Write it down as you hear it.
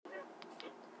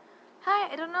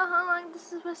Hi, I don't know how long this is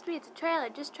supposed to be. It's a trailer.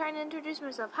 Just trying to introduce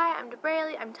myself. Hi, I'm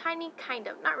DeBraley. I'm tiny, kind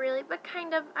of. Not really, but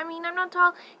kind of. I mean, I'm not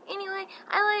tall. Anyway,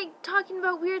 I like talking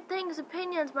about weird things,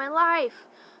 opinions, my life.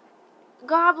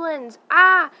 Goblins.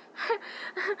 Have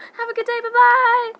a good day. Bye-bye.